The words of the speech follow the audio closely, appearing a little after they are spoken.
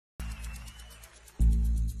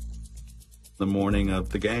The morning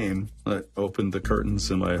of the game, I opened the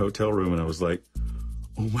curtains in my hotel room and I was like,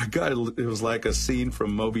 oh my God, it was like a scene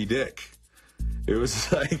from Moby Dick. It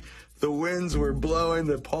was like the winds were blowing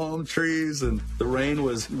the palm trees and the rain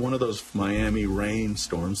was one of those Miami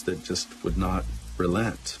rainstorms that just would not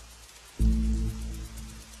relent.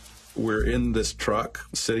 We're in this truck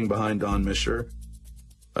sitting behind Don Mischer.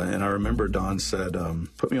 And I remember Don said,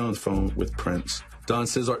 put me on the phone with Prince. Don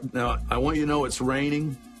says, now, I want you to know it's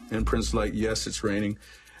raining. And Prince was like, yes, it's raining.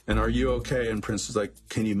 And are you okay? And Prince was like,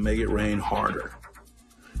 can you make it rain harder?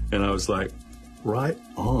 And I was like, right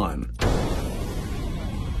on.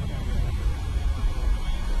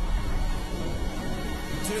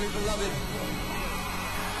 Dearly beloved,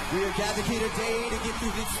 we are gathered here today to get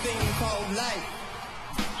through this thing called life.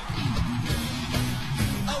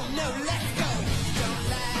 Oh no, let's go! Don't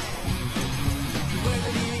lie.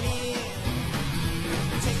 Wherever you're in,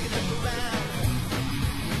 take a look around.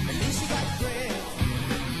 At least you got friends.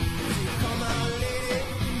 So come on, lady,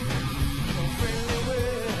 no friendly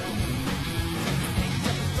word. Pick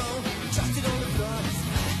up the phone, trust it on the drums.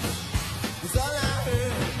 It's all I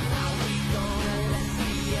heard. How we gonna let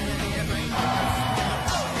the enemy bring us?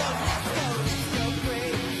 Oh no, let's go,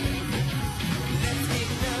 great. Let's get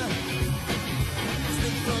numb.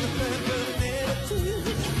 Slip on the purple middle too.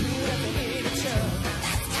 We have to hit each other.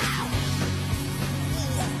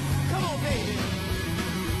 Let's go. Come on, baby.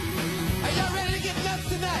 Are y'all ready to get nuts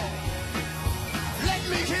tonight? Let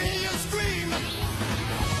me hear you scream.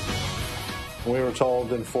 We were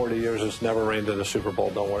told in 40 years it's never rained at a Super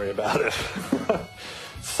Bowl, don't worry about it.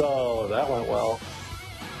 So that went well.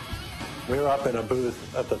 We were up in a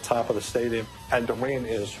booth at the top of the stadium, and the rain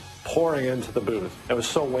is pouring into the booth. It was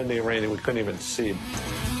so windy and rainy we couldn't even see.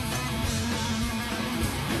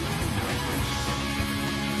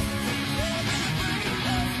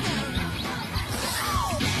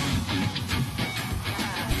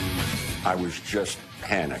 I was just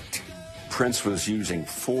panicked. Prince was using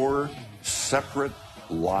 4 separate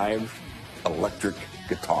live electric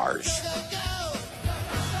guitars.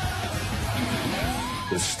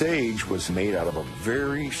 The stage was made out of a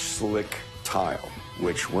very slick tile,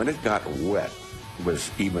 which when it got wet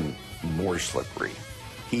was even more slippery.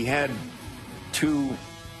 He had 2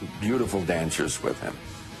 beautiful dancers with him,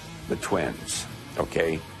 the twins,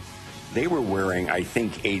 okay? They were wearing, I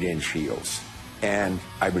think, 8-inch heels. And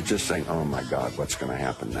I was just saying, oh my God, what's going to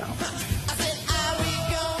happen now?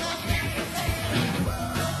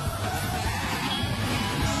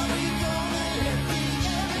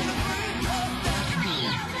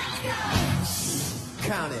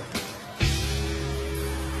 Count it.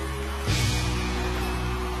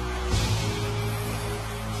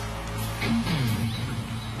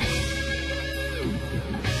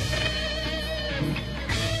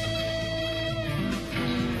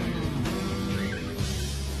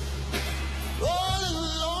 All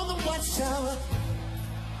along the watchtower,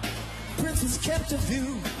 Prince was kept a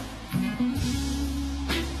view,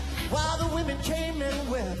 while the women came and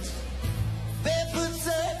wept, barefoot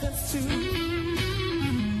servants too.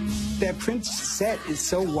 That Prince set is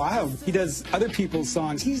so wild. He does other people's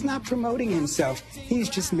songs. He's not promoting himself. He's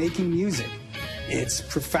just making music. It's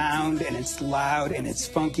profound, and it's loud, and it's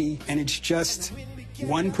funky, and it's just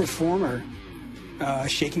one performer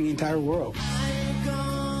shaking the entire world.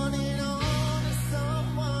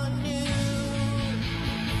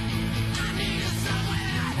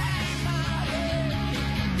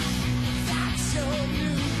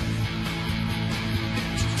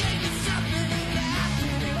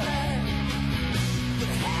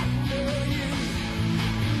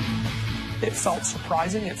 It felt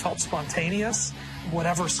surprising, it felt spontaneous.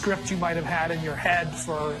 Whatever script you might have had in your head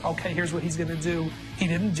for, okay, here's what he's going to do, he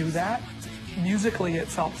didn't do that. Musically, it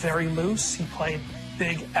felt very loose. He played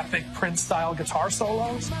big, epic Prince-style guitar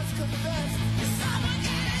solos.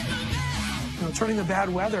 You know, turning the bad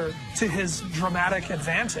weather to his dramatic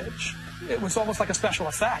advantage, it was almost like a special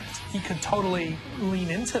effect. He could totally lean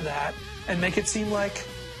into that and make it seem like,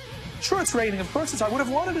 sure, it's raining, of course it's, I would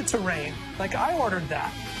have wanted it to rain. Like, I ordered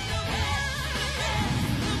that.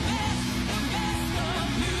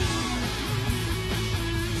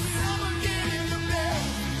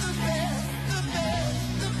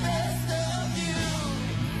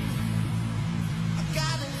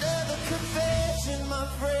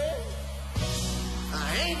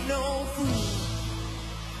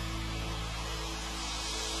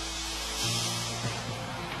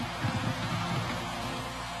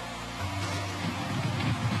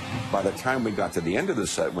 By the time we got to the end of the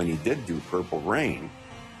set, when he did do Purple Rain,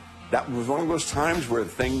 that was one of those times where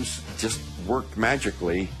things just worked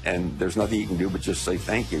magically, and there's nothing you can do but just say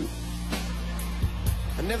thank you.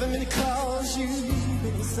 I never meant to cause you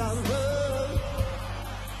any sorrow.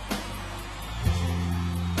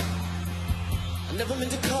 I never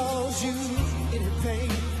meant to cause you any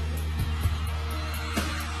pain.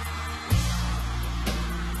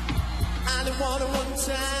 I didn't want to one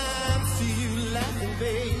time see you laughing,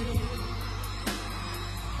 babe.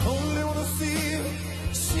 Only wanna see you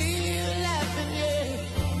laughing,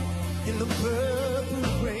 yeah. In the purple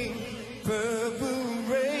rain, purple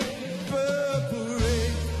rain, purple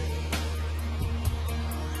rain.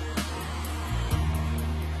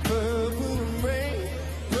 Purple rain,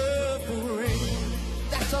 purple rain.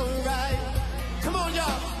 That's alright. Come on,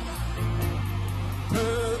 y'all.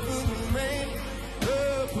 Purple rain,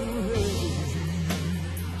 purple rain.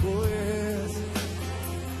 Oh, yes.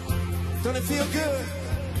 Don't it feel good?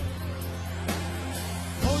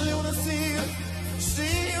 Only wanna see you.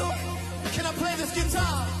 Can I play this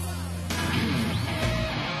guitar?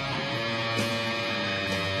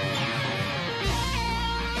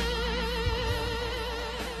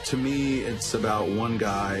 To me, it's about one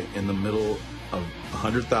guy in the middle of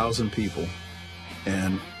 100,000 people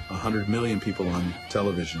and 100 million people on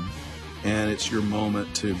television. And it's your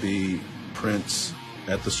moment to be Prince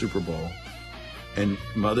at the Super Bowl. And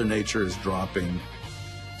Mother Nature is dropping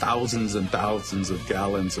thousands and thousands of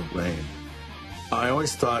gallons of rain. I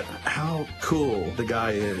always thought how cool the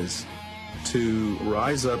guy is to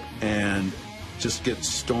rise up and just get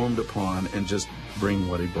stormed upon and just bring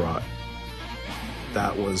what he brought.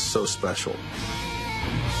 That was so special.